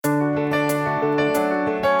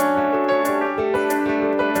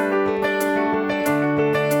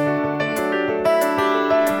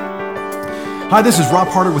Hi, this is Rob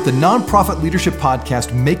Harder with the Nonprofit Leadership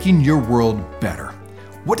Podcast, Making Your World Better.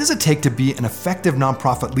 What does it take to be an effective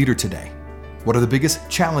nonprofit leader today? What are the biggest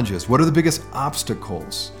challenges? What are the biggest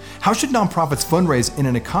obstacles? How should nonprofits fundraise in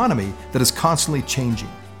an economy that is constantly changing?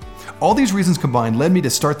 All these reasons combined led me to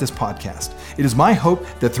start this podcast. It is my hope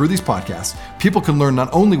that through these podcasts, people can learn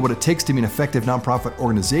not only what it takes to be an effective nonprofit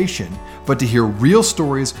organization, but to hear real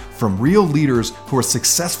stories from real leaders who are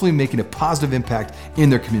successfully making a positive impact in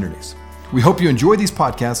their communities. We hope you enjoy these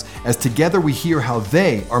podcasts as together we hear how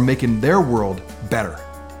they are making their world better.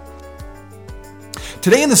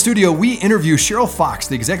 Today in the studio, we interview Cheryl Fox,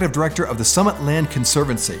 the Executive Director of the Summit Land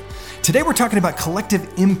Conservancy. Today we're talking about collective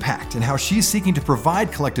impact and how she's seeking to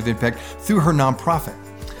provide collective impact through her nonprofit.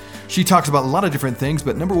 She talks about a lot of different things,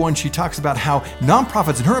 but number one, she talks about how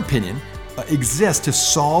nonprofits, in her opinion, exist to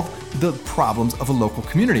solve the problems of a local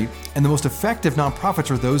community. And the most effective nonprofits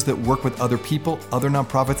are those that work with other people, other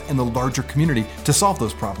nonprofits, and the larger community to solve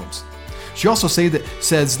those problems. She also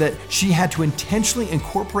says that she had to intentionally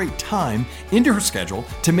incorporate time into her schedule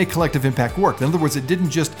to make collective impact work. In other words, it didn't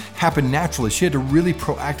just happen naturally. She had to really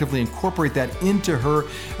proactively incorporate that into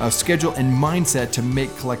her schedule and mindset to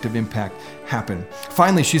make collective impact happen.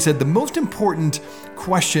 Finally, she said the most important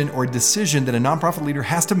question or decision that a nonprofit leader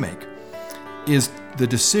has to make is the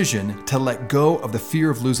decision to let go of the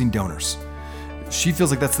fear of losing donors. She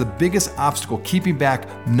feels like that's the biggest obstacle keeping back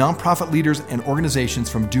nonprofit leaders and organizations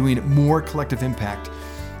from doing more collective impact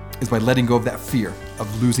is by letting go of that fear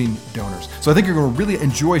of losing donors. So I think you're going to really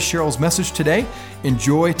enjoy Cheryl's message today.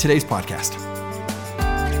 Enjoy today's podcast.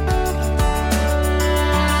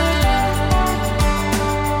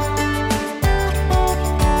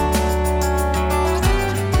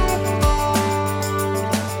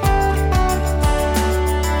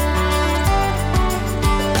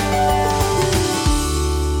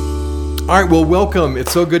 All right, well, welcome.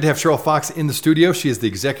 It's so good to have Cheryl Fox in the studio. She is the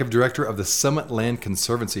Executive Director of the Summit Land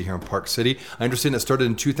Conservancy here in Park City. I understand it started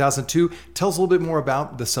in 2002. Tell us a little bit more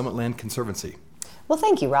about the Summit Land Conservancy. Well,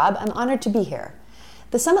 thank you, Rob. I'm honored to be here.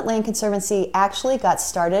 The Summit Land Conservancy actually got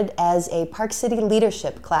started as a Park City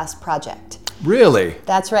leadership class project. Really?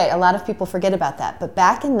 That's right. A lot of people forget about that. But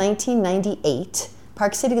back in 1998,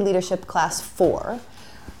 Park City Leadership Class 4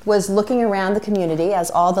 was looking around the community, as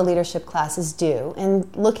all the leadership classes do, and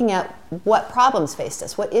looking at what problems faced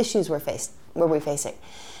us, what issues were we facing.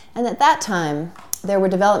 And at that time, there were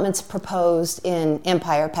developments proposed in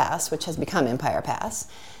Empire Pass, which has become Empire Pass.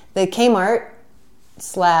 The Kmart /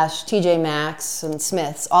 TJ Maxx and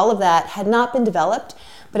Smith's, all of that had not been developed,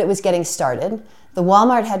 but it was getting started. The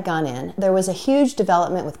Walmart had gone in. There was a huge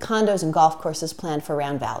development with condos and golf courses planned for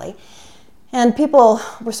Round Valley. And people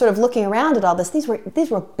were sort of looking around at all this. These were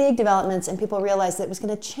big developments, and people realized that it was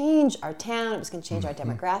going to change our town, it was going to change our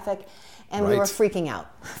demographic, and we were freaking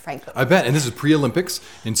out, frankly. I bet. And this is pre-Olympics,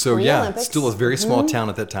 and so still a very small town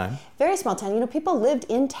at that time. Very small town. You know, people lived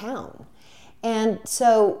in town. And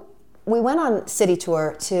so we went on city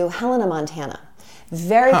tour to Helena, Montana.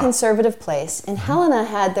 Very conservative place. In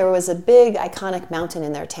Helena there was a big iconic mountain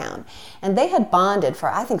in their town. And they had bonded for,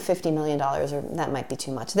 I think, $50 million, or that might be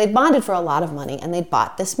too much. They'd bonded for a lot of money, and they'd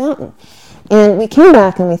bought this mountain. And we came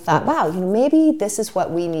back and we thought, wow, maybe this is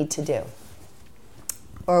what we need to do.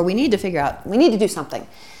 Or we need to figure out, we need to do something.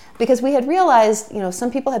 Because we had realized, some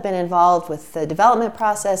people had been involved with the development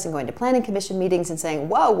process and going to planning commission meetings and saying,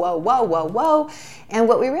 whoa, whoa, whoa, whoa, whoa. And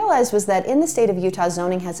what we realized was that in the state of Utah,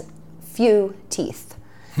 zoning has few teeth,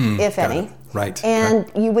 if any. Right.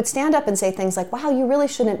 And you would stand up and say things like, wow, you really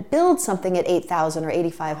shouldn't build something at 8,000 or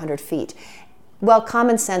 8,500 feet. Well,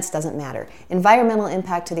 common sense doesn't matter. Environmental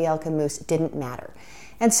impact to the elk and moose didn't matter.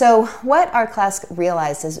 And so what our class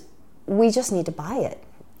realized is we just need to buy it.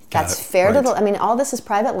 That's fair to the, all this is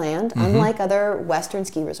private land, unlike other Western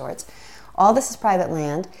ski resorts. All this is private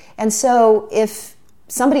land. And so if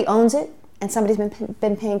somebody owns it and somebody's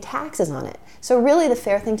been paying taxes on it, so really the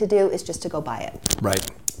fair thing to do is just to go buy it. Right.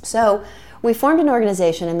 So we formed an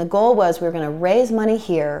organization, and the goal was we were going to raise money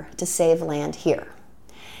here to save land here.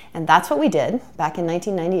 And that's what we did back in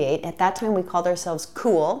 1998. At that time, we called ourselves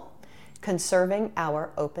COOL, Conserving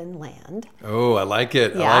Our Open Land. Oh, I like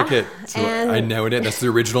it. Yeah. I like it. So I know it. That's the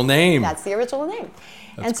original name. That's the original name.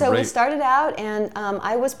 That's so great. We started out, and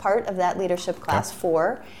I was part of that leadership class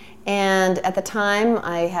 4. And at the time,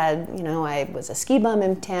 I had, I was a ski bum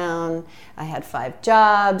in town. I had 5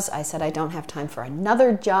 jobs. I said I don't have time for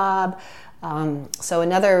another job. So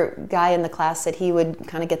another guy in the class said he would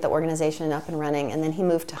kind of get the organization up and running, and then he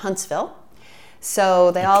moved to Huntsville.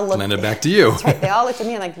 So they all looked. Landed back to you. That's right. They all looked at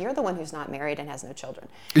me like, you're the one who's not married and has no children.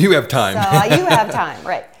 You have time. So you have time,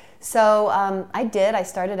 right. So I did. I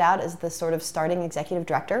started out as the sort of starting executive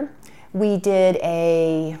director. we did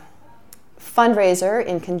a fundraiser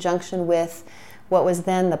in conjunction with what was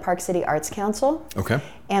then the Park City Arts Council. Okay.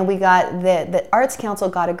 And we got, the Arts Council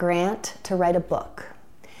got a grant to write a book.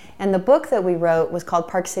 And the book that we wrote was called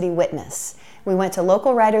Park City Witness. We went to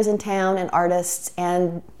local writers in town and artists,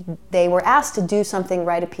 and they were asked to do something,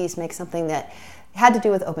 write a piece, make something that had to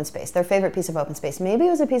do with open space, their favorite piece of open space. Maybe it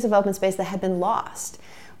was a piece of open space that had been lost.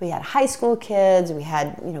 We had high school kids, we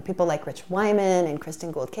had people like Rich Wyman and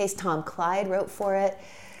Kristen Gould Case. Tom Clyde wrote for it.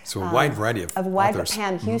 So a wide variety of authors.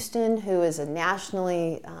 Pam Houston, who is a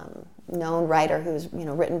nationally known writer who's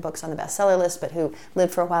written books on the bestseller list, but who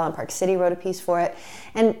lived for a while in Park City, wrote a piece for it.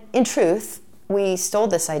 And in truth, we stole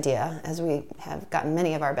this idea, as we have gotten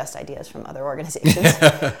many of our best ideas from other organizations,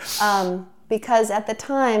 because at the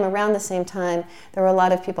time, around the same time, there were a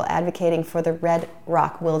lot of people advocating for the Red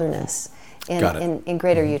Rock Wilderness in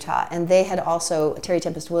greater Utah. And they had also, Terry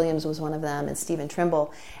Tempest Williams was one of them, and Stephen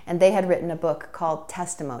Trimble, and they had written a book called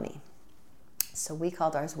Testimony. So we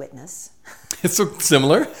called ours Witness. It's so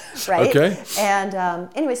similar. Right. Okay. And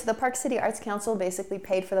anyway, so the Park City Arts Council basically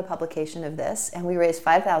paid for the publication of this, and we raised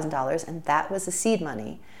 $5,000, and that was the seed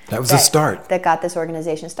money. That was the start. That got this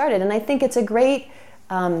organization started. And I think it's a great,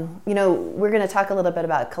 we're going to talk a little bit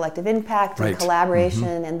about collective impact and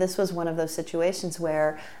collaboration, and this was one of those situations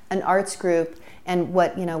where an arts group and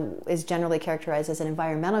what is generally characterized as an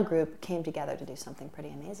environmental group came together to do something pretty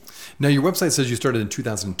amazing. Now, your website says you started in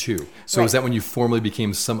 2002. So is that when you formally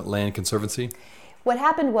became Summit Land Conservancy? What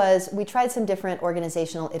happened was we tried some different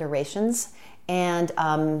organizational iterations, and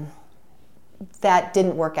that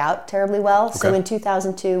didn't work out terribly well. Okay. So in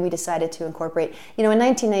 2002, we decided to incorporate, in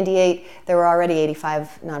 1998, there were already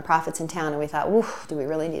 85 nonprofits in town, and we thought, do we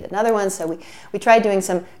really need another one? So we tried doing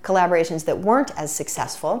some collaborations that weren't as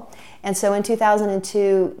successful. And so in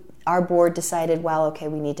 2002, our board decided,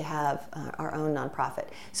 we need to have our own nonprofit.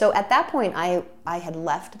 So at that point, I had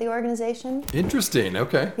left the organization. Interesting,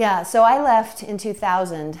 okay. Yeah, so I left in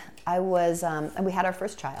 2000. I was, and we had our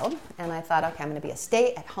first child, and I thought, I'm going to be a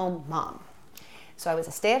stay-at-home mom. So I was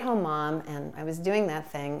a stay-at-home mom, and I was doing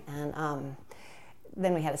that thing, and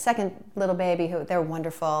then we had a second little baby who, they're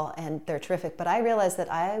wonderful, and they're terrific, but I realized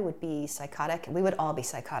that I would be psychotic, and we would all be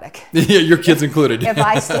psychotic. Yeah, your kids included. If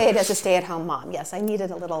I stayed as a stay-at-home mom, yes, I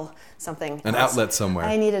needed a little something An else. Outlet somewhere.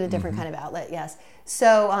 I needed a different kind of outlet, yes.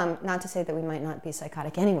 So, not to say that we might not be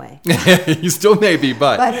psychotic anyway. You still may be,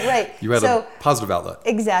 but right. You had a positive outlet.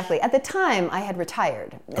 Exactly. At the time, I had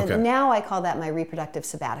retired. Okay. And now I call that my reproductive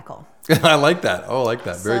sabbatical. I like that. Oh, I like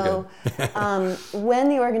that. Very good. When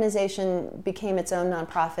the organization became its own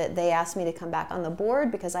nonprofit, they asked me to come back on the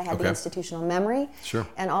board because I had the institutional memory. Sure.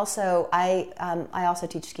 And also, I also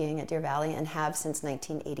teach skiing at Deer Valley and have since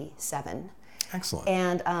 1987. Excellent.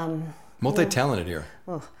 And multi-talented here.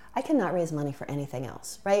 I cannot raise money for anything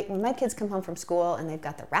else, right? When my kids come home from school and they've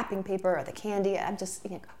got the wrapping paper or the candy, I'm just,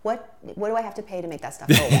 what do I have to pay to make that stuff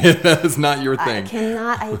go away? That's not your thing.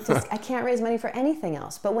 I can't raise money for anything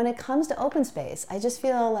else. But when it comes to open space, I just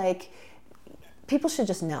feel like people should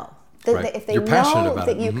just know. That if they know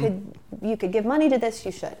that you could give money to this,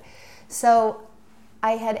 you should. So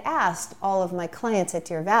I had asked all of my clients at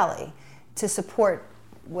Deer Valley to support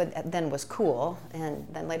what then was cool, and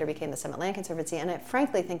then later became the Summit Land Conservancy, and I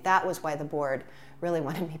frankly think that was why the board really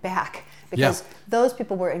wanted me back, because those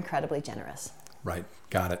people were incredibly generous. Right,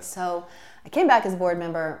 got it. So I came back as a board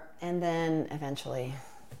member, and then eventually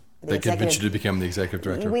they convinced you to become the executive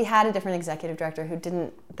director. We had a different executive director who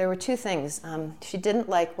didn't, there were two things. She didn't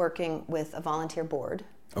like working with a volunteer board.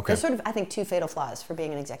 Okay. There's sort of, I think, two fatal flaws for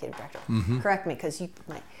being an executive director. Correct me, because you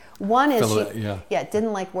might. One is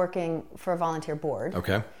didn't like working for a volunteer board.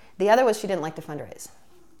 Okay. The other was she didn't like to fundraise.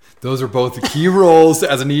 Those are both the key roles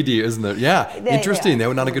as an ED, isn't it? Yeah, interesting. They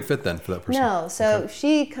were not a good fit then for that person. No, so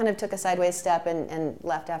she kind of took a sideways step and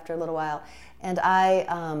left after a little while. And I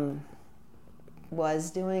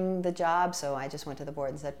was doing the job, so I just went to the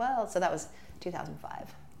board and said, so that was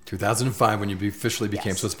 2005. 2005 when you officially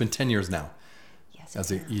became, so it's been 10 years now. Yes,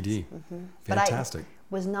 as an ED. Fantastic. But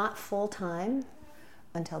I was not full-time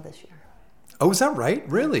until this year. Oh, is that right?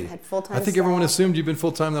 Really? I had full-time I think everyone assumed you've been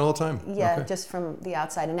full-time that whole time. Yeah, just from the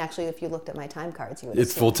outside. And actually, if you looked at my time cards, you would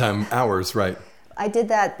It's full-time hours, right. I did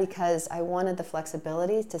that because I wanted the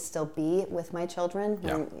flexibility to still be with my children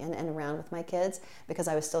and around with my kids, because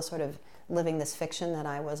I was still sort of living this fiction that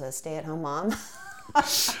I was a stay-at-home mom.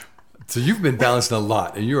 So you've been balancing a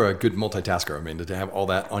lot, and you're a good multitasker. I mean, to have all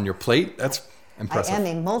that on your plate, that's impressive. I am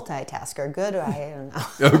a multitasker. Good, I don't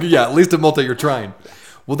know. Okay, yeah, at least a multi you're trying.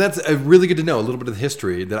 Well, that's really good to know, a little bit of the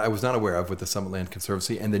history that I was not aware of with the Summit Land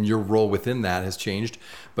Conservancy, and then your role within that has changed,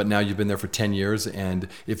 but now you've been there for 10 years, and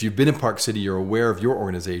if you've been in Park City, you're aware of your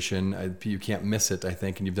organization. You can't miss it, I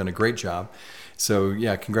think, and you've done a great job. So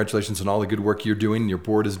yeah, congratulations on all the good work you're doing, your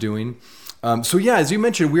board is doing. So yeah, as you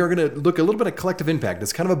mentioned, we are going to look a little bit at collective impact.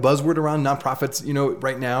 It's kind of a buzzword around nonprofits,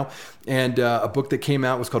 right now. And a book that came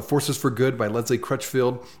out was called Forces for Good by Leslie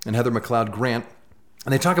Crutchfield and Heather McLeod Grant.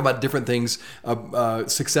 And they talk about different things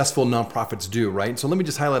successful nonprofits do, right? So let me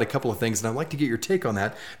just highlight a couple of things, and I'd like to get your take on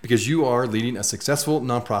that because you are leading a successful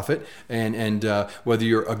nonprofit, and whether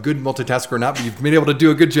you're a good multitasker or not, but you've been able to do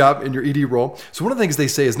a good job in your ED role. So one of the things they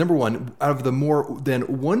say is, number one, out of the more than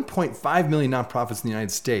 1.5 million nonprofits in the United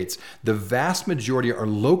States, the vast majority are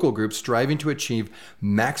local groups striving to achieve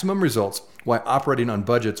maximum results while operating on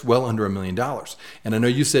budgets well under $1 million. And I know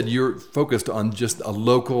you said you're focused on just a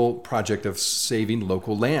local project of saving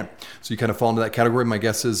local land. So you kind of fall into that category. My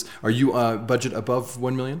guess is, are you budget above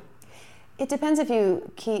 $1 million? It depends if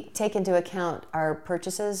you take into account our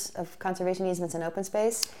purchases of conservation easements and open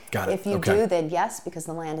space. Got it. If you do, then yes, because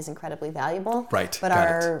the land is incredibly valuable. Right. But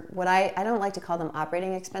I don't like to call them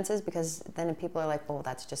operating expenses because then people are like, well,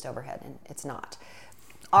 that's just overhead, and it's not.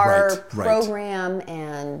 Our program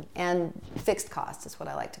and fixed costs is what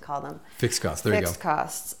I like to call them. Fixed costs, there you go. Fixed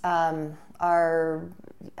costs are,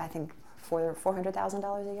 I think,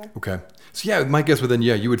 $400,000 a year. Okay. So yeah, my guess would then,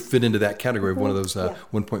 you would fit into that category of one of those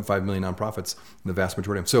 1.5 million nonprofits, the vast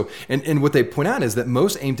majority of them. So, and what they point out is that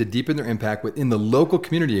most aim to deepen their impact within the local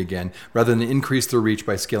community again, rather than increase their reach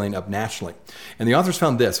by scaling up nationally. And the authors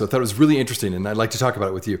found this, so I thought it was really interesting, and I'd like to talk about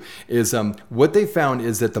it with you, is what they found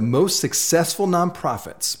is that the most successful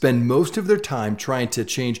nonprofits spend most of their time trying to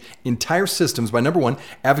change entire systems by, number one,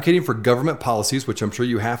 advocating for government policies, which I'm sure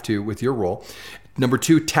you have to with your role. Number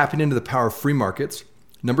two, tapping into the power of free markets.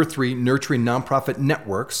 Number three, nurturing nonprofit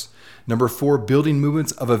networks. Number four, building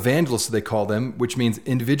movements of evangelists, they call them, which means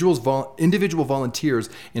individual volunteers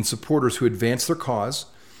and supporters who advance their cause.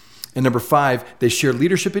 And number five, they share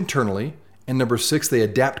leadership internally. And number six, they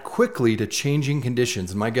adapt quickly to changing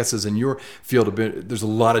conditions. And my guess is in your field, there's a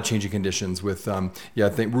lot of changing conditions with, I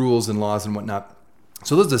think rules and laws and whatnot.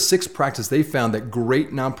 So those are the 6 practices they found that great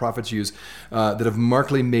nonprofits use that have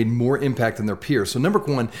markedly made more impact than their peers. So number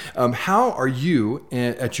one, how are you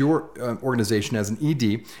at your organization as an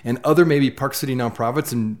ED and other maybe Park City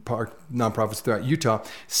nonprofits and nonprofits throughout Utah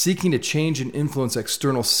seeking to change and influence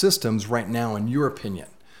external systems right now, in your opinion?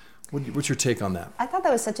 What's your take on that? I thought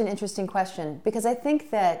that was such an interesting question because I think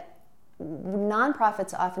that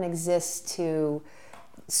nonprofits often exist to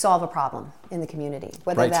solve a problem in the community,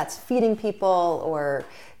 whether that's feeding people or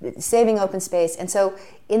saving open space. And so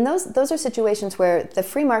in those are situations where the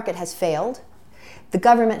free market has failed, the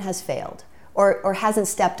government has failed, or hasn't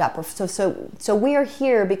stepped up. So we are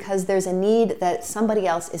here because there's a need that somebody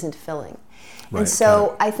else isn't filling. Right, and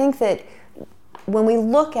so I think that when we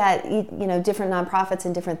look at different nonprofits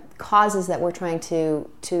and different causes that we're trying to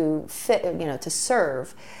fit, to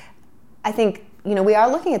serve, I think we are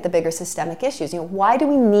looking at the bigger systemic issues. Why do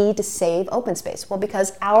we need to save open space? Well,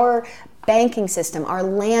 because our banking system, our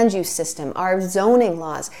land use system, our zoning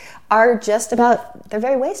laws are they're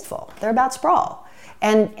very wasteful. They're about sprawl.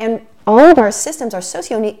 And all of our systems, our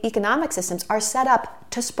socioeconomic systems, are set up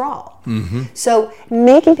to sprawl. Mm-hmm. So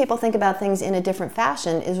making people think about things in a different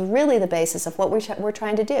fashion is really the basis of what we're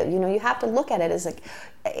trying to do. You have to look at it as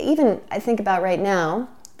even I think about right now,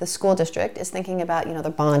 the school district is thinking about, the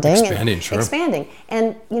bonding expanding.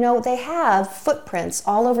 And, they have footprints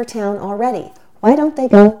all over town already. Why don't they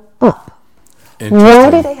go up? Why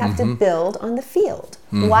do they have to build on the field?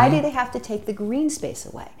 Mm-hmm. Why do they have to take the green space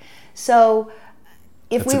away? So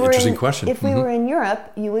if we were in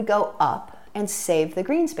Europe, you would go up and save the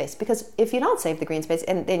green space, because if you don't save the green space,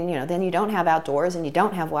 and then you don't have outdoors and you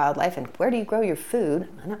don't have wildlife, and where do you grow your food?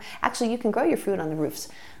 Actually, you can grow your food on the roofs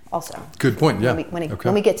also. Good point. Yeah.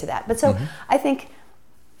 When we get to that. But so I think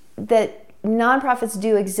that nonprofits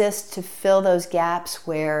do exist to fill those gaps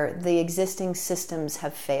where the existing systems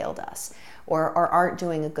have failed us or aren't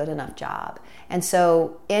doing a good enough job. And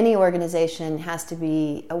so any organization has to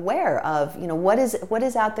be aware of, what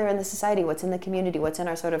is out there in the society, what's in the community, what's in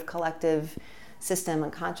our sort of collective system,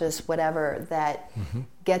 unconscious, whatever, that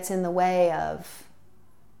gets in the way of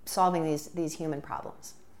solving these human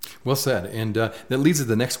problems. Well said. And that leads to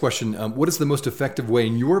the next question. What is the most effective way,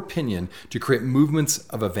 in your opinion, to create movements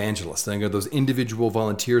of evangelists? I think of those individual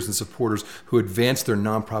volunteers and supporters who advance their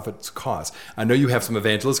nonprofit's cause. I know you have some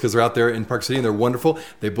evangelists because they're out there in Park City and they're wonderful.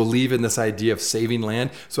 They believe in this idea of saving land.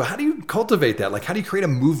 So how do you cultivate that? How do you create a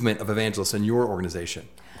movement of evangelists in your organization?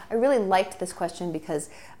 I really liked this question because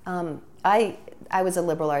I was a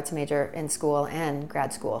liberal arts major in school and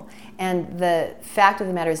grad school. And the fact of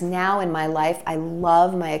the matter is now in my life, I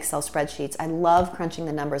love my Excel spreadsheets. I love crunching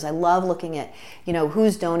the numbers. I love looking at,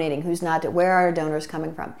 who's donating, who's not, where are our donors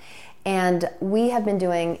coming from. And we have been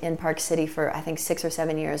doing in Park City for, I think, 6 or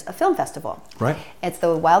 7 years, a film festival. Right. It's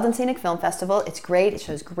the Wild and Scenic Film Festival. It's great. It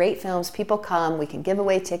shows great films. People come. We can give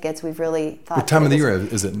away tickets. We've really thought... What time of the year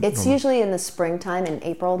is it? It's usually in the springtime, in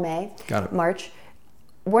April, May, March.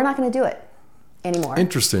 We're not going to do it anymore.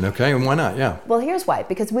 Interesting. Okay. And why not? Yeah. Well, here's why.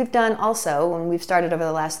 Because we've done also, when we've started over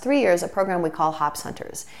the last 3 years, a program we call Hops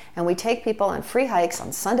Hunters. And we take people on free hikes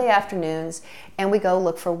on Sunday afternoons, and we go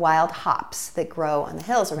look for wild hops that grow on the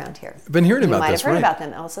hills around here. I've been hearing about this, You might have heard about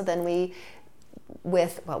them. Also, then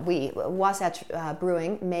Wasatch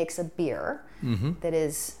Brewing makes a beer that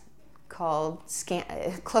is called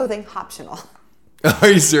Clothing Hoptional.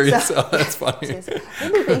 Are you serious? So, that's funny.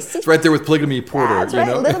 It's right there with Polygamy Porter. That's right.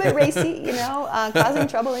 A little bit racy, causing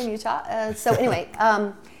trouble in Utah. So anyway,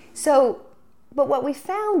 but what we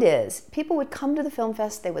found is people would come to the film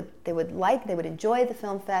fest. They would enjoy the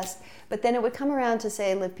film fest, but then it would come around to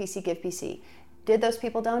say, "Live PC, give PC." Did those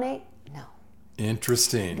people donate? No.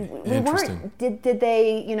 Interesting. Did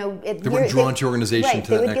they? They weren't drawn to your organization right,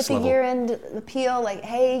 to that next level. They would get the year-end appeal, like,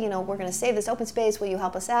 "Hey, we're going to save this open space. Will you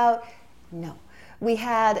help us out?" No. We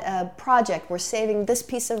had a project. We're saving this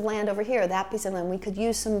piece of land over here, that piece of land. We could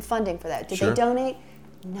use some funding for that. Did they donate?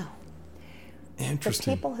 No.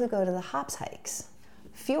 Interesting. The people who go to the hops hikes,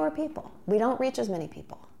 fewer people. We don't reach as many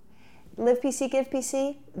people. Live PC, give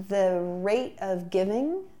PC, the rate of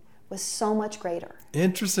giving was so much greater.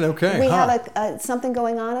 Interesting. Okay. We have something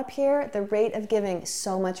going on up here. The rate of giving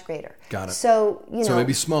so much greater. Got it. So so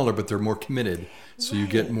maybe smaller, but they're more committed. So you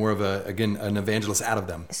get more of an evangelist out of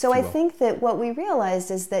them. So I think that what we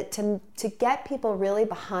realized is that to get people really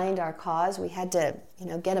behind our cause, we had to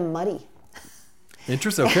get them muddy.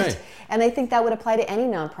 Interesting. Okay. And I think that would apply to any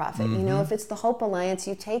nonprofit. If it's the Hope Alliance,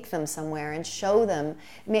 you take them somewhere and show them,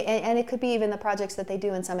 and it could be even the projects that they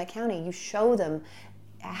do in Summit County. You show them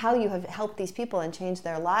how you have helped these people and changed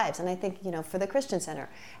their lives. And I think, for the Christian Center,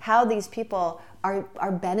 how these people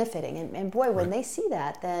are benefiting. And boy, when they see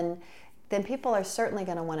that, then people are certainly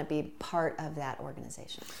going to want to be part of that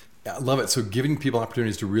organization. I love it. So giving people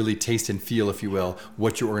opportunities to really taste and feel, if you will,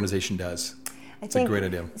 what your organization does. It's a great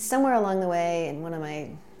idea. Somewhere along the way in one of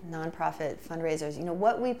my nonprofit fundraisers,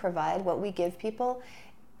 what we provide, what we give people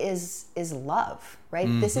is love, right?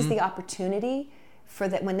 This is the opportunity for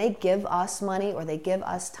that. When they give us money or they give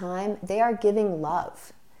us time, they are giving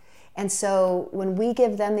love. And so when we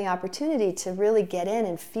give them the opportunity to really get in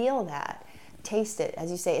and feel that, taste it,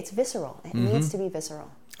 as you say, it's visceral. It needs to be visceral.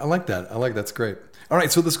 I like that. That's great. All right,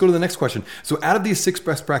 so let's go to the next question. So out of these 6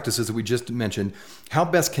 best practices that we just mentioned, how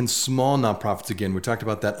best can small nonprofits, again, we talked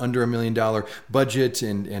about that under $1 million budget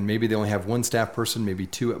and maybe they only have 1 staff person, maybe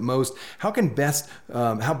 2 at most. How best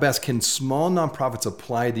can small nonprofits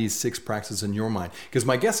apply these 6 practices in your mind? Because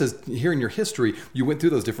my guess is, hearing your history, you went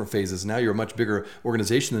through those different phases. Now you're a much bigger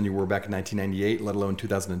organization than you were back in 1998, let alone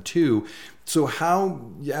 2002. So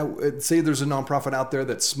say there's a nonprofit out there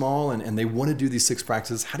that's small and they want to do these 6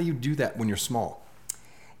 practices. How do you do that when you're small?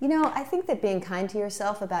 I think that being kind to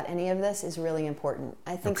yourself about any of this is really important.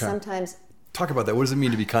 I think sometimes... Talk about that. What does it mean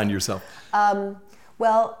to be kind to yourself?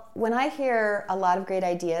 Well, when I hear a lot of great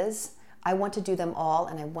ideas, I want to do them all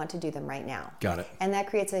and I want to do them right now. Got it. And that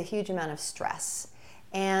creates a huge amount of stress.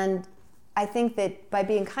 And I think that by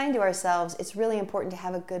being kind to ourselves, it's really important to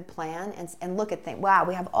have a good plan and look at things. Wow,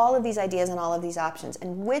 we have all of these ideas and all of these options.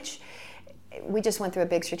 And we just went through a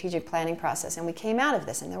big strategic planning process and we came out of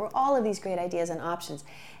this and there were all of these great ideas and options.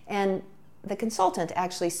 And the consultant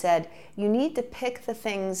actually said, you need to pick the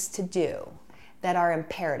things to do that are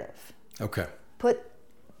imperative. Okay.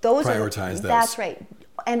 Prioritize those. That's right.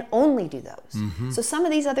 And only do those. So some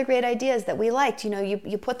of these other great ideas that we liked,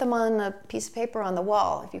 you put them on a piece of paper on the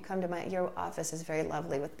wall. If you come to your office is very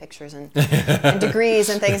lovely with pictures and degrees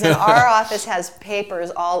and things. And our office has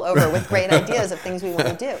papers all over with great ideas of things we want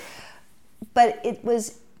to do. But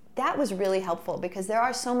that was really helpful because there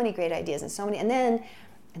are so many great ideas and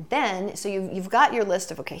then so you've got your list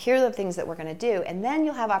of, okay, here are the things that we're going to do, and then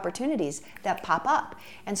you'll have opportunities that pop up.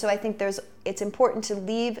 And so I think it's important to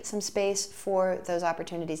leave some space for those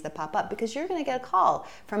opportunities that pop up because you're going to get a call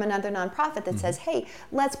from another nonprofit that says, hey,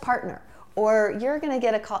 let's partner. Or you're going to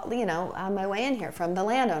get a call, on my way in here from the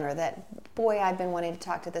landowner that, boy, I've been wanting to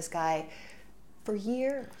talk to this guy for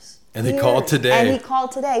years. And they called today. And he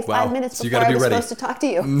called today, wow. 5 minutes so before I was supposed to talk to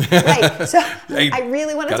you. Right. So I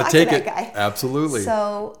really want to talk to that guy. Absolutely.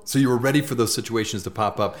 So you were ready for those situations to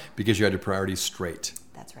pop up because you had your priorities straight.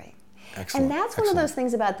 That's right. Excellent. And that's one of those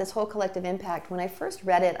things about this whole collective impact. When I first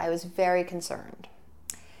read it, I was very concerned.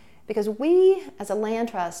 Because we, as a land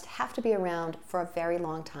trust, have to be around for a very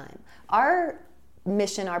long time. Our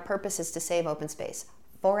mission, our purpose is to save open space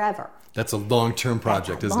forever. That's a long-term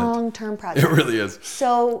project, isn't it? Long-term project. It really is.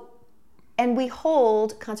 So, and we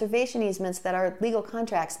hold conservation easements that are legal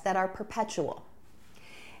contracts that are perpetual.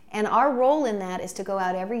 And our role in that is to go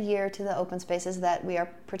out every year to the open spaces that we are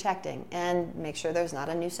protecting and make sure there's not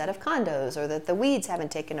a new set of condos, or that the weeds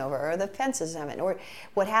haven't taken over, or the fences haven't. Or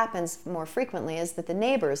what happens more frequently is that the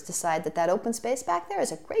neighbors decide that that open space back there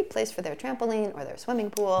is a great place for their trampoline or their swimming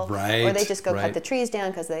pool, or they just go cut the trees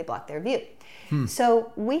down because they block their view.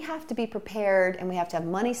 So we have to be prepared, and we have to have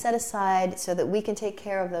money set aside so that we can take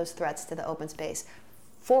care of those threats to the open space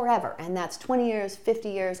forever. And that's 20 years, 50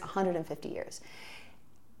 years, 150 years.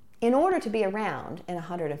 In order to be around in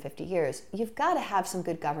 150 years, you've got to have some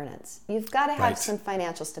good governance. You've got to have some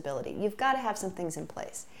financial stability. You've got to have some things in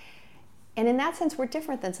place. And in that sense, we're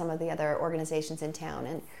different than some of the other organizations in town.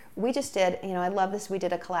 And we just did, I love this, we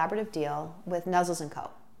did a collaborative deal with Nuzzles &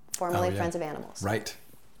 Co., formerly Friends of Animals. Right.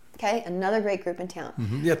 Okay, another great group in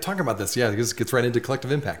town. Yeah, talk about this. Yeah, because it gets right into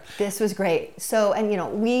collective impact. This was great. So,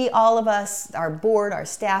 and we, all of us, our board, our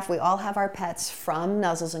staff, we all have our pets from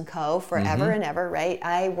Nuzzles & Co. forever and ever, right?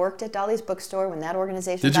 I worked at Dolly's Bookstore when that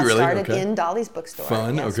organization got started in Dolly's Bookstore.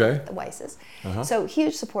 Fun, yes, okay. The Weisses. So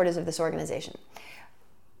huge supporters of this organization.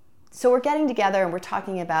 So we're getting together and we're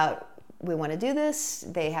talking about, we want to do this.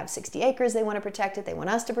 They have 60 acres. They want to protect it. They want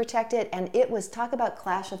us to protect it. And it was talk about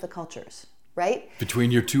clash of the cultures. Right?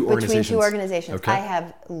 Between your two organizations. Between two organizations. Okay. I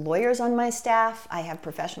have lawyers on my staff. I have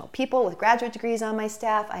professional people with graduate degrees on my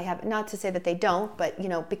staff. I have, not to say that they don't, but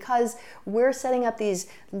because we're setting up these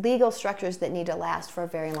legal structures that need to last for a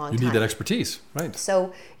very long time. You need that expertise, right?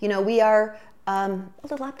 So, we are a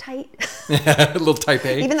little uptight. A little type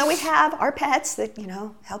A. Even though we have our pets that,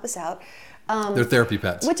 help us out. They're therapy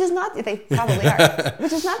pets. Which is not, they probably are.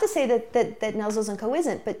 Which is not to say that Nuzzles & Co.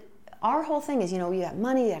 isn't, but our whole thing is, we have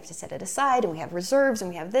money, you have to set it aside, and we have reserves, and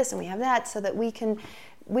we have this, and we have that, so that we can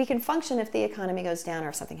function if the economy goes down or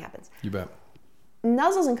if something happens. You bet.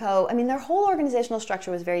 Nuzzles & Co., their whole organizational structure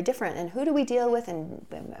was very different, and who do we deal with,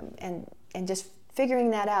 and just figuring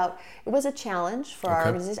that out. It was a challenge for our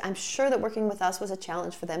organization. I'm sure that working with us was a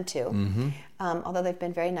challenge for them too, although they've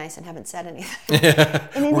been very nice and haven't said anything.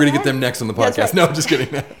 We're going to get them next on the podcast. Right. No, just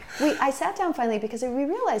kidding. I sat down finally because we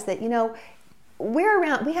realized that, we're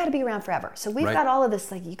around. We got to be around forever. So we've got all of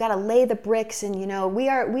this. Like, you got to lay the bricks, and we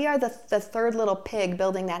are the third little pig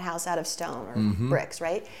building that house out of stone or bricks,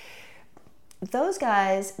 right? Those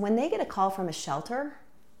guys, when they get a call from a shelter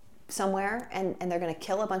somewhere, and they're going to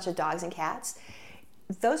kill a bunch of dogs and cats,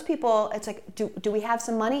 those people, it's like, do we have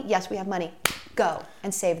some money? Yes, we have money. Go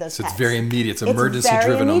and save those pets. So it's very immediate. It's emergency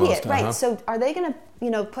driven almost. Right. So are they going to,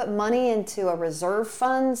 put money into a reserve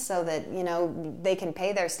fund so that, they can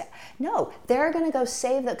pay their staff? No, they're going to go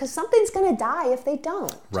save them because something's going to die if they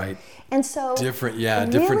don't. Right. And so different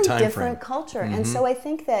really time different frame. Culture. And so I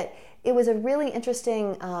think that it was a really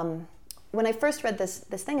interesting, when I first read this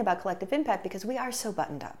thing about collective impact, because we are so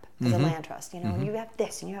buttoned up as a land trust, and you have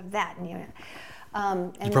this and you have that, and you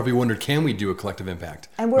probably wondered, can we do a collective impact?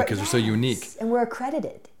 Because we're so unique. And we're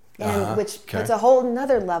accredited, which puts a whole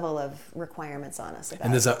nother level of requirements on us.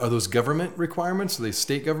 And are those government requirements? Are they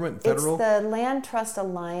state government, federal? It's the Land Trust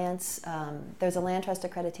Alliance. There's a Land Trust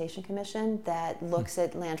Accreditation Commission that looks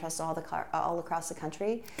at land trusts all across the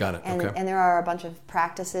country. Got it. And there are a bunch of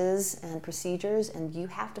practices and procedures, and you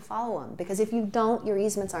have to follow them. Because if you don't, your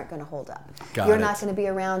easements aren't going to hold up. You're not going to be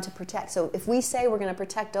around to protect. So if we say we're going to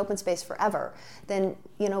protect open space forever, then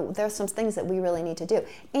there's some things that we really need to do.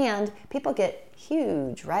 And people get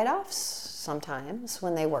huge write-offs sometimes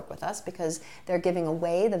when they work with us because they're giving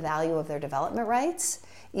away the value of their development rights,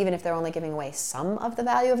 even if they're only giving away some of the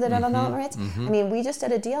value of their development rights. We just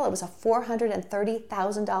did a deal. It was a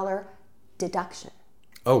 $430,000 deduction.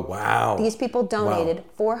 Oh, wow. These people donated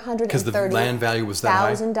 $430,000 because the land value was that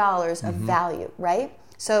high? of value, right?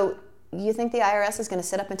 So you think the IRS is going to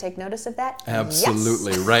sit up and take notice of that?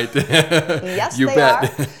 Absolutely, yes. Right. Yes, you they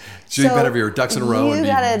bet. are. So you better have your ducks in a row. You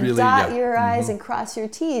got to dot your I's and cross your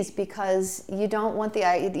T's because you don't want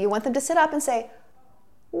you want them to sit up and say,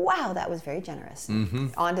 wow, that was very generous.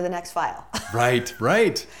 On to the next file. Right.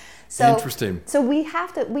 So, interesting. So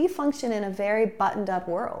we function in a very buttoned up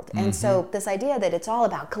world. And so this idea that it's all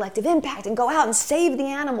about collective impact and go out and save the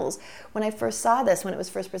animals. When I first saw this, when it was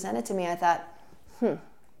first presented to me, I thought, I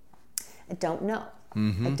don't know.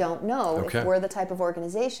 I don't know if we're the type of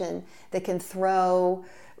organization that can throw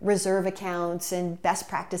reserve accounts and best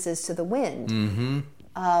practices to the wind.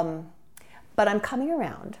 But but I'm coming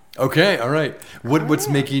around. Okay, all right. What's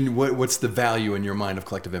the value in your mind of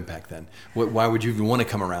collective impact then? Why would you even want to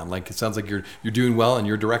come around? Like, it sounds like you're doing well in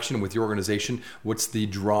your direction with your organization. What's the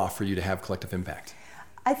draw for you to have collective impact?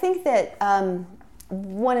 I think that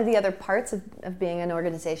one of the other parts of being an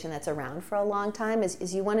organization that's around for a long time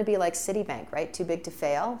is you want to be like Citibank, right? Too big to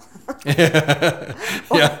fail.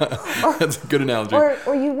 That's a good analogy.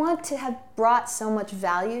 Or you want to have brought so much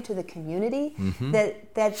value to the community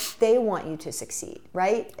that they want you to succeed,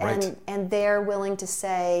 right? And they're willing to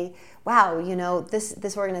say, wow,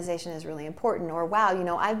 this organization is really important, or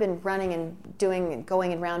wow, I've been running and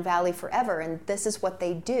going in Round Valley forever, and this is what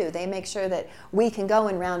they do. They make sure that we can go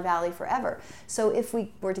in Round Valley forever. So if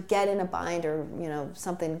we were to get in a bind or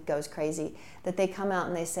something goes crazy, that they come out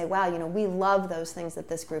and they say, wow, we love those things that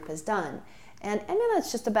this group has done. And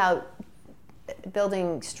it's just about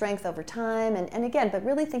building strength over time, and again, but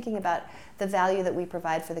really thinking about the value that we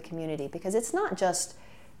provide for the community, because it's not just,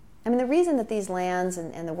 the reason that these lands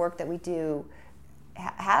and the work that we do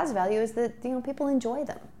has value is that people enjoy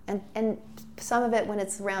them, and some of it when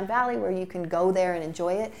it's Round Valley where you can go there and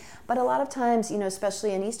enjoy it, but a lot of times,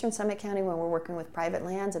 especially in Eastern Summit County when we're working with private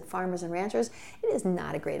lands and farmers and ranchers, it is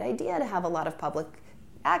not a great idea to have a lot of public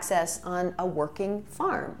access on a working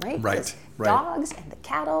farm, right? Right. Dogs and the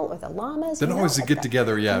cattle or the llamas. They don't always get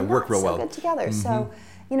together, work real well. Good together. So,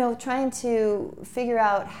 trying to figure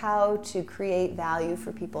out how to create value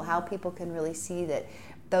for people, how people can really see that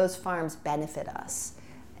those farms benefit us,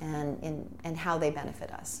 and how they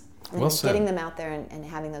benefit us. And well said. Getting them out there and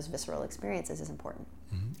having those visceral experiences is important.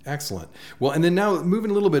 Excellent. Well, and then now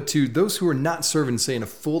moving a little bit to those who are not serving, say, in a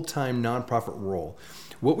full-time nonprofit role.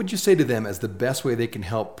 What would you say to them as the best way they can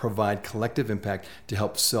help provide collective impact to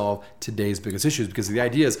help solve today's biggest issues? Because the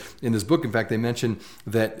idea is, in this book, in fact, they mention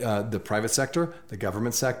that the private sector, the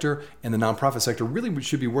government sector, and the nonprofit sector really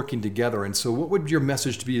should be working together. And so what would your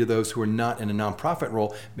message be to those who are not in a nonprofit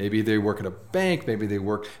role? Maybe they work at a bank, maybe they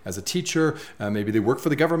work as a teacher, maybe they work for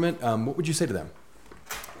the government. What would you say to them?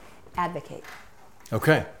 Advocate.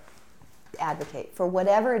 Okay. Advocate for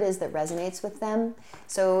whatever it is that resonates with them.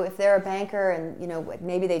 So if they're a banker and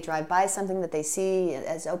maybe they drive by something that they see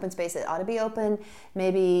as open space that ought to be open,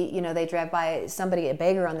 maybe they drive by a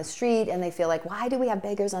beggar on the street and they feel like, why do we have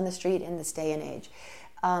beggars on the street in this day and age?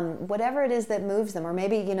 Whatever it is that moves them, or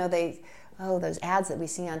maybe those ads that we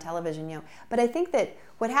see on television, But I think that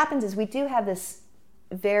what happens is we do have this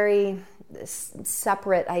very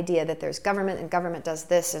separate idea that there's government and government does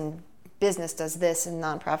this and business does this and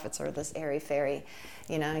nonprofits are this airy-fairy,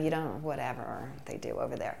 whatever they do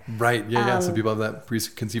over there. Right, yeah. Some people have that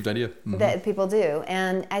preconceived idea. That people do.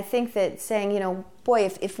 And I think that saying,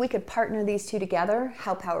 boy, if we could partner these two together,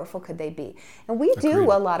 how powerful could they be? And we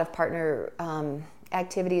do a lot of partner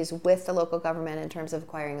activities with the local government in terms of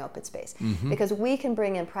acquiring open space. Because we can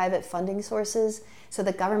bring in private funding sources so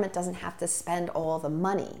the government doesn't have to spend all the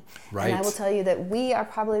money. Right. And I will tell you that we are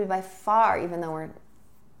probably by far, even though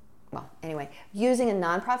using a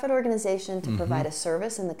nonprofit organization to provide a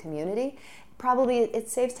service in the community, probably it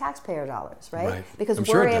saves taxpayer dollars, right? Because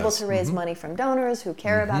we're able to raise money from donors who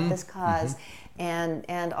care about this cause,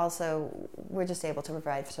 and also we're just able to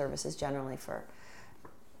provide services generally for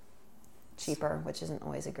cheaper, which isn't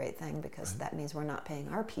always a great thing, because that means we're not paying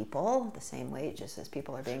our people the same wages as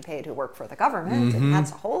people are being paid who work for the government, and that's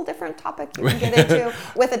a whole different topic you can get into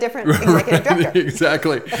with a different executive director.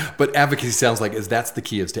 Exactly. But advocacy sounds like that's the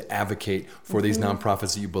key, is to advocate for these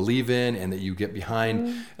nonprofits that you believe in and that you get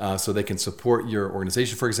behind, so they can support your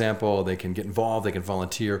organization, for example, they can get involved, they can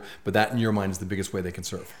volunteer, but that in your mind is the biggest way they can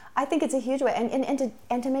serve. I think it's a huge way,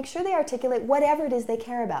 and to make sure they articulate whatever it is they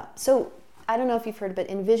care about. So I don't know if you've heard, but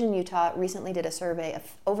Envision Utah recently did a survey of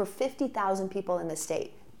over 50,000 people in the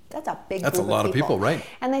state. That's a big group of people. That's a lot of people, right?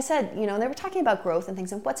 And they said, they were talking about growth and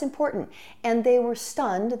things and what's important. And they were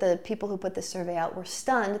stunned, the people who put this survey out were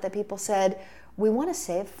stunned that people said, we want to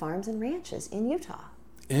save farms and ranches in Utah.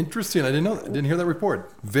 Interesting. I didn't know that. I didn't hear that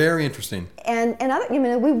report. Very interesting. And other,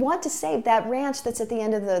 we want to save that ranch that's at the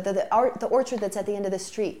end of the orchard that's at the end of the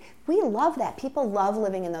street. We love that. People love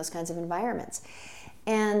living in those kinds of environments.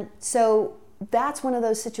 And so that's one of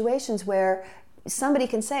those situations where somebody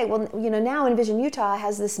can say, well, now Envision Utah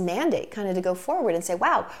has this mandate kind of to go forward and say,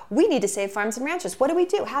 wow, we need to save farms and ranches. What do we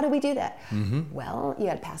do? How do we do that? Well, you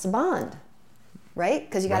got to pass a bond, right?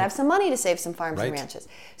 Because you got to have some money to save some farms and ranches.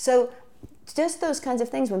 So just those kinds of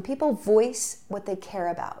things, when people voice what they care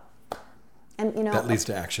about, And that leads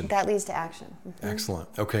to action. That leads to action. Mm-hmm. Excellent.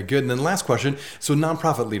 Okay, good. And then last question. So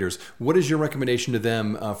nonprofit leaders, what is your recommendation to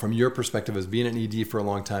them from your perspective as being an ED for a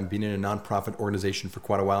long time, being in a nonprofit organization for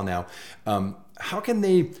quite a while now?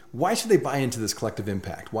 Why should they buy into this collective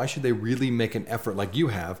impact? Why should they really make an effort like you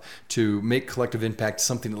have to make collective impact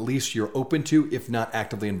something at least you're open to, if not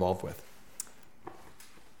actively involved with?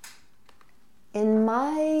 In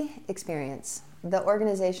my experience, the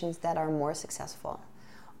organizations that are more successful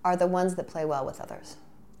are the ones that play well with others.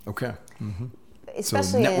 Okay. Mm-hmm.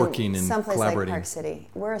 Especially so networking in and someplace collaborating. Like Park City.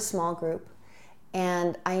 We're a small group,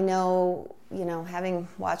 and I know, having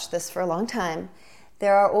watched this for a long time,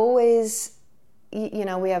 there are always,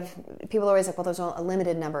 we have people always like, well, there's a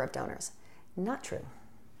limited number of donors. Not true.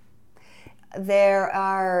 There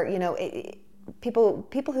are, people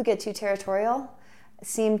who get too territorial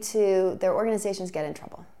their organizations get in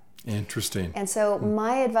trouble. Interesting. And so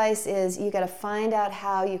my advice is you got to find out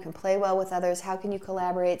how you can play well with others. How can you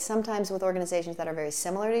collaborate? Sometimes with organizations that are very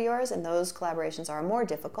similar to yours, and those collaborations are more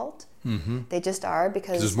difficult. Mm-hmm. They just are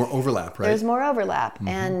because there's more overlap, right? There's more overlap,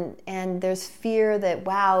 mm-hmm. and there's fear that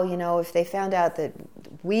if they found out that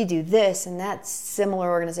we do this and that similar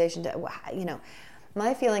organization,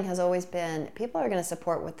 my feeling has always been people are going to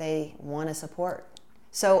support what they want to support.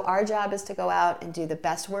 So our job is to go out and do the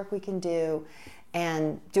best work we can do,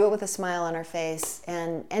 and do it with a smile on our face,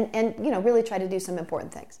 and really try to do some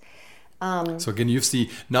important things. So again, you see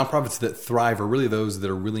nonprofits that thrive are really those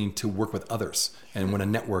that are willing to work with others and want to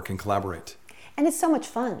network and collaborate. And it's so much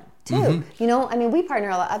fun too. Mm-hmm. We partner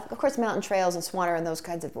a lot. Of course, Mountain Trails and Swanner and those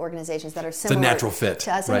kinds of organizations that are similar. It's a natural fit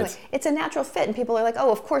to us. Right. Anyway, it's a natural fit, and people are like,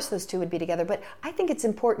 "Oh, of course, those two would be together." But I think it's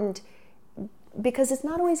important. Because it's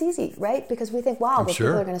not always easy, right? Because we think, wow, people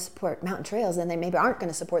are going to support Mountain Trails, and they maybe aren't going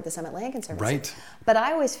to support the Summit Land Conservancy. Right. But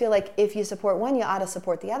I always feel like if you support one, you ought to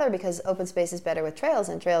support the other, because open space is better with trails,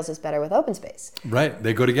 and trails is better with open space. Right.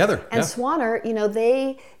 They go together. And Swanner,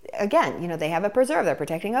 they have a preserve. They're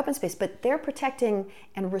protecting open space, but they're protecting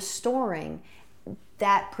and restoring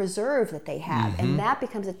that preserve that they have, mm-hmm. and that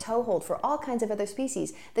becomes a toehold for all kinds of other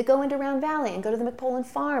species that go into Round Valley and go to the McPolin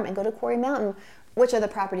Farm and go to Quarry Mountain, which are the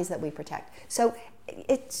properties that we protect. So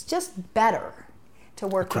it's just better to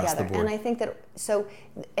work across together. The board. And I think that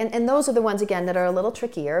and those are the ones again that are a little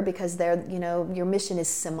trickier because they're your mission is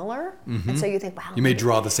similar, mm-hmm. and so you think, wow, you may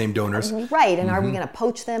draw the same donors, right? And mm-hmm. are we going to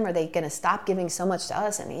poach them? Are they going to stop giving so much to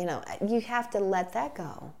us? And you have to let that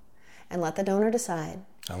go, and let the donor decide.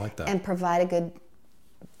 I like that. And provide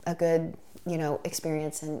a good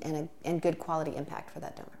experience and good quality impact for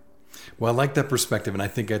that donor. Well, I like that perspective, and I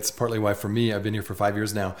think that's partly why, for me, I've been here for 5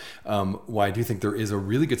 years now, why I do think there is a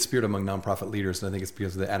really good spirit among nonprofit leaders, and I think it's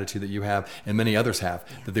because of the attitude that you have and many others have,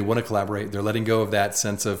 that they want to collaborate. They're letting go of that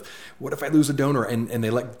sense of, what if I lose a donor? And they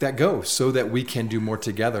let that go so that we can do more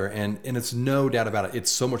together, and it's no doubt about it. It's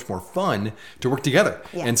so much more fun to work together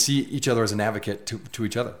and see each other as an advocate to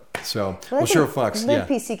each other. So, Cheryl Fox, Live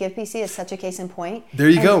PC, Give PC is such a case in point. There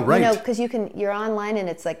you go, right. Because you're online and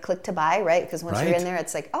it's like click to buy, right? Because once you're in there,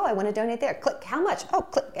 it's like, oh, I want to donate there. Click, how much? Oh,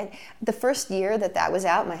 click. And the first year that was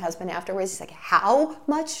out, my husband afterwards, he's like, how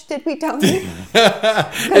much did we donate?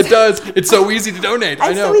 It does. It's so easy to donate.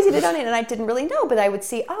 I know. It's so easy to donate, and I didn't really know, but I would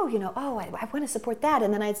see, I want to support that.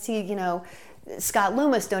 And then I'd see, Scott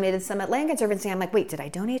Loomis donated some at Land Conservancy. I'm like, wait, did I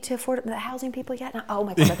donate to the housing people yet? No. Oh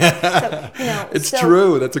my God. It's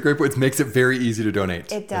true. That's a great point. It makes it very easy to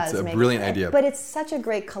donate. It does. It's a brilliant idea. But it's such a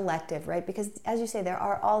great collective, right? Because as you say, there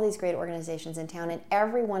are all these great organizations in town, and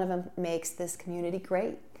every one of them makes this community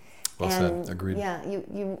great. Well said. Agreed. Yeah.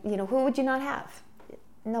 Who would you not have?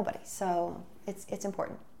 Nobody. So it's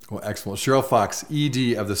important. Well, excellent. Cheryl Fox,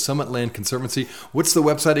 ED of the Summit Land Conservancy. What's the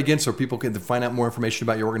website again so people can find out more information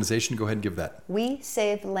about your organization? Go ahead and give that.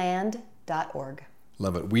 WeSaveLand.org.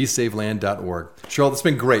 Love it. WeSaveLand.org. Cheryl, that's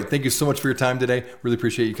been great. Thank you so much for your time today. Really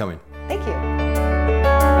appreciate you coming. Thank you.